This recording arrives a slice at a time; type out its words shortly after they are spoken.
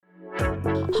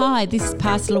Hi, this is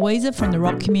Pastor Louisa from the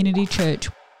Rock Community Church.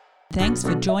 Thanks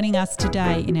for joining us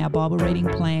today in our Bible reading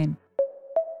plan.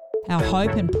 Our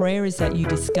hope and prayer is that you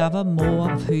discover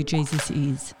more of who Jesus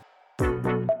is.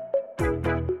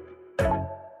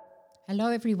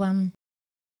 Hello everyone.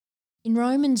 In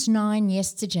Romans 9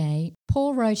 yesterday,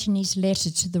 Paul wrote in his letter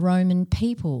to the Roman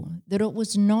people that it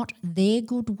was not their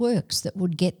good works that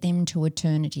would get them to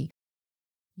eternity.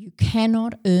 You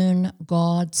cannot earn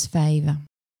God's favour.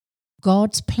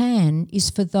 God's plan is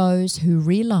for those who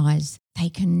realise they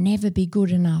can never be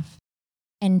good enough.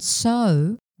 And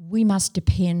so we must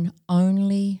depend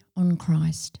only on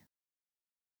Christ.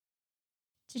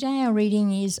 Today our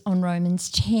reading is on Romans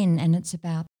 10 and it's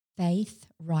about faith,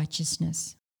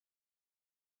 righteousness.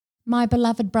 My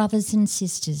beloved brothers and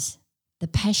sisters, the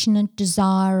passionate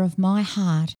desire of my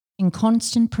heart and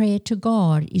constant prayer to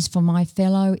God is for my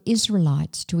fellow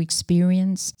Israelites to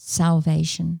experience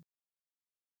salvation.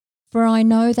 For I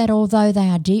know that although they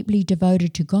are deeply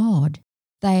devoted to God,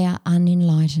 they are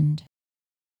unenlightened.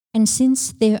 And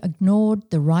since they ignored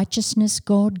the righteousness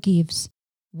God gives,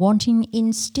 wanting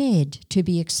instead to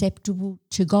be acceptable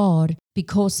to God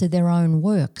because of their own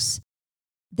works,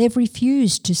 they've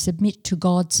refused to submit to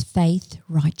God's faith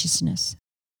righteousness.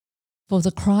 For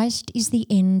the Christ is the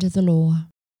end of the law,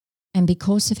 and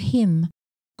because of him,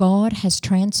 God has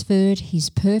transferred his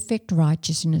perfect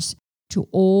righteousness to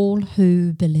all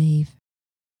who believe.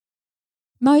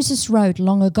 Moses wrote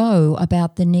long ago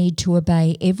about the need to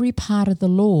obey every part of the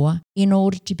law in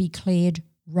order to be declared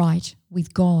right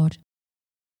with God.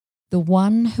 The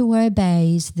one who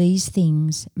obeys these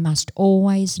things must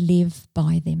always live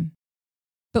by them.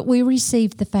 But we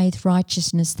received the faith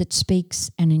righteousness that speaks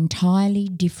an entirely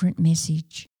different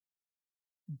message.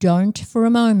 Don't for a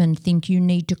moment think you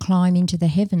need to climb into the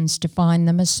heavens to find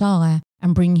the Messiah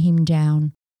and bring him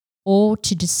down, or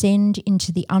to descend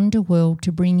into the underworld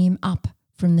to bring him up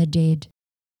from the dead.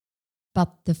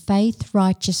 But the faith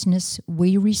righteousness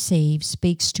we receive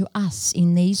speaks to us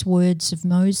in these words of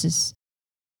Moses.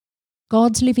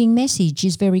 God's living message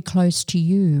is very close to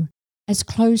you, as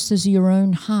close as your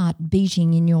own heart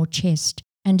beating in your chest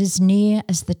and as near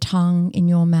as the tongue in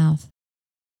your mouth.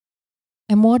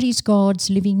 And what is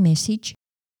God's living message?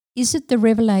 Is it the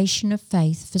revelation of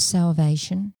faith for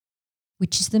salvation,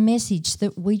 which is the message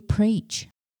that we preach?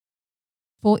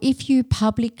 For if you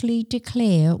publicly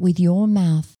declare with your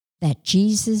mouth that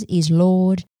Jesus is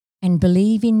Lord and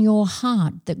believe in your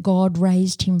heart that God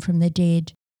raised him from the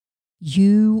dead,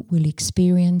 you will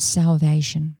experience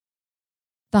salvation.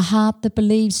 The heart that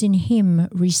believes in him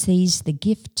receives the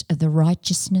gift of the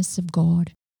righteousness of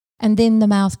God, and then the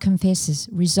mouth confesses,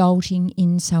 resulting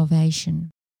in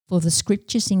salvation. For the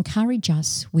scriptures encourage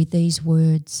us with these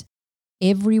words,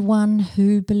 everyone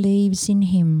who believes in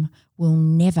him will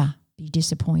never be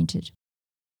disappointed.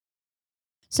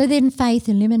 So then faith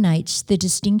eliminates the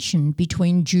distinction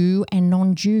between Jew and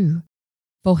non-Jew,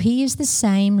 for he is the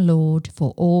same Lord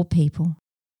for all people,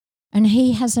 and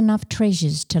he has enough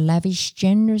treasures to lavish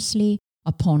generously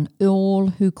upon all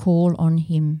who call on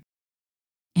him.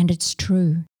 And it's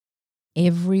true,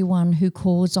 everyone who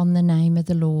calls on the name of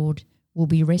the Lord will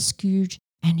be rescued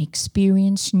and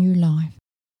experience new life.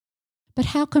 But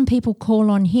how can people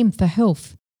call on him for help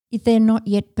if they're not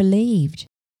yet believed?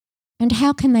 And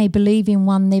how can they believe in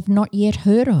one they've not yet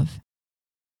heard of?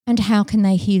 And how can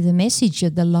they hear the message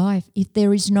of the life if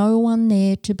there is no one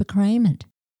there to proclaim it?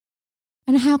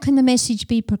 And how can the message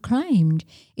be proclaimed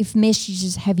if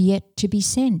messages have yet to be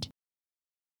sent?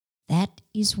 That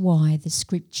is why the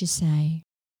scriptures say,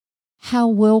 how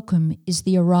welcome is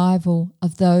the arrival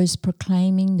of those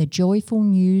proclaiming the joyful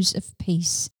news of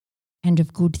peace and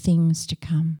of good things to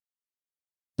come.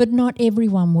 But not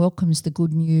everyone welcomes the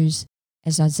good news,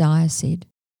 as Isaiah said.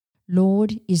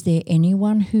 Lord, is there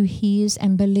anyone who hears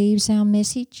and believes our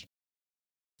message?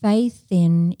 Faith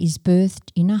then is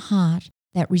birthed in a heart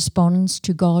that responds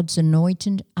to God's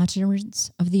anointed utterance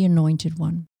of the Anointed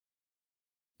One.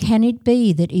 Can it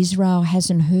be that Israel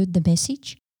hasn't heard the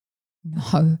message?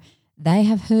 No, they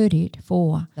have heard it,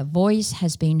 for the voice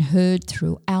has been heard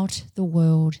throughout the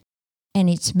world, and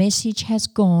its message has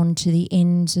gone to the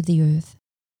ends of the earth.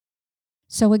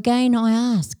 So again I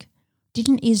ask,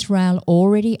 didn't Israel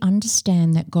already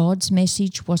understand that God's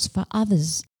message was for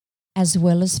others as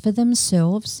well as for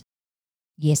themselves?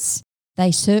 Yes,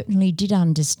 they certainly did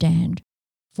understand,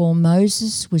 for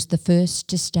Moses was the first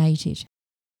to state it.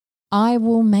 I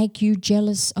will make you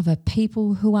jealous of a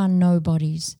people who are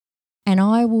nobodies, and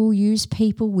I will use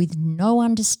people with no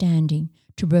understanding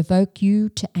to provoke you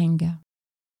to anger.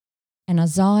 And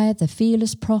Isaiah the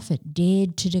fearless prophet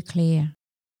dared to declare,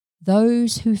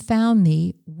 Those who found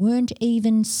me weren't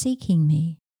even seeking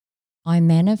me. I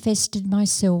manifested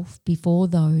myself before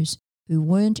those who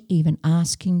weren't even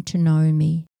asking to know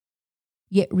me.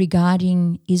 Yet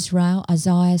regarding Israel,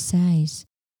 Isaiah says,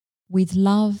 with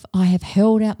love I have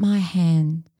held out my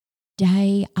hand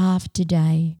day after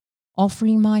day,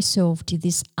 offering myself to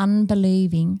this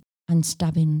unbelieving and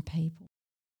stubborn people.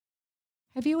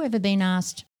 Have you ever been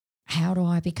asked, how do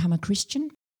I become a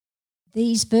Christian?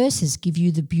 These verses give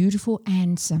you the beautiful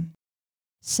answer.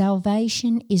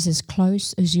 Salvation is as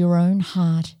close as your own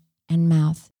heart and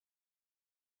mouth.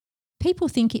 People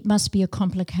think it must be a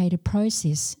complicated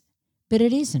process, but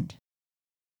it isn't.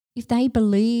 If they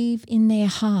believe in their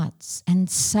hearts and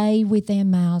say with their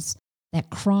mouths that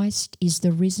Christ is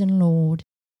the risen Lord,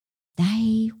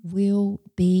 they will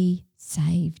be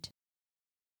saved.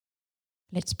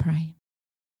 Let's pray.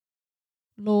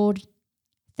 Lord,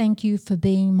 thank you for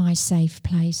being my safe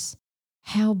place.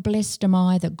 How blessed am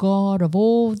I that God of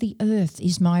all the earth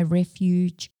is my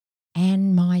refuge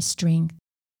and my strength.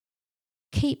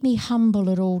 Keep me humble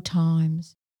at all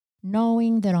times,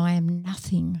 knowing that I am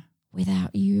nothing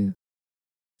without you.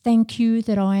 Thank you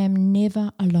that I am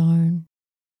never alone.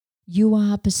 You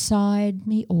are beside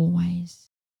me always.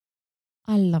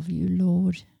 I love you,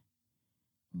 Lord.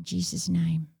 In Jesus'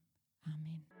 name,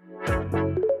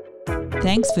 amen.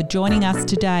 Thanks for joining us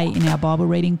today in our Bible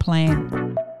reading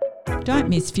plan. Don't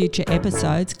miss future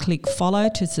episodes. Click follow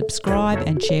to subscribe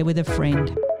and share with a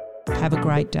friend. Have a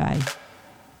great day.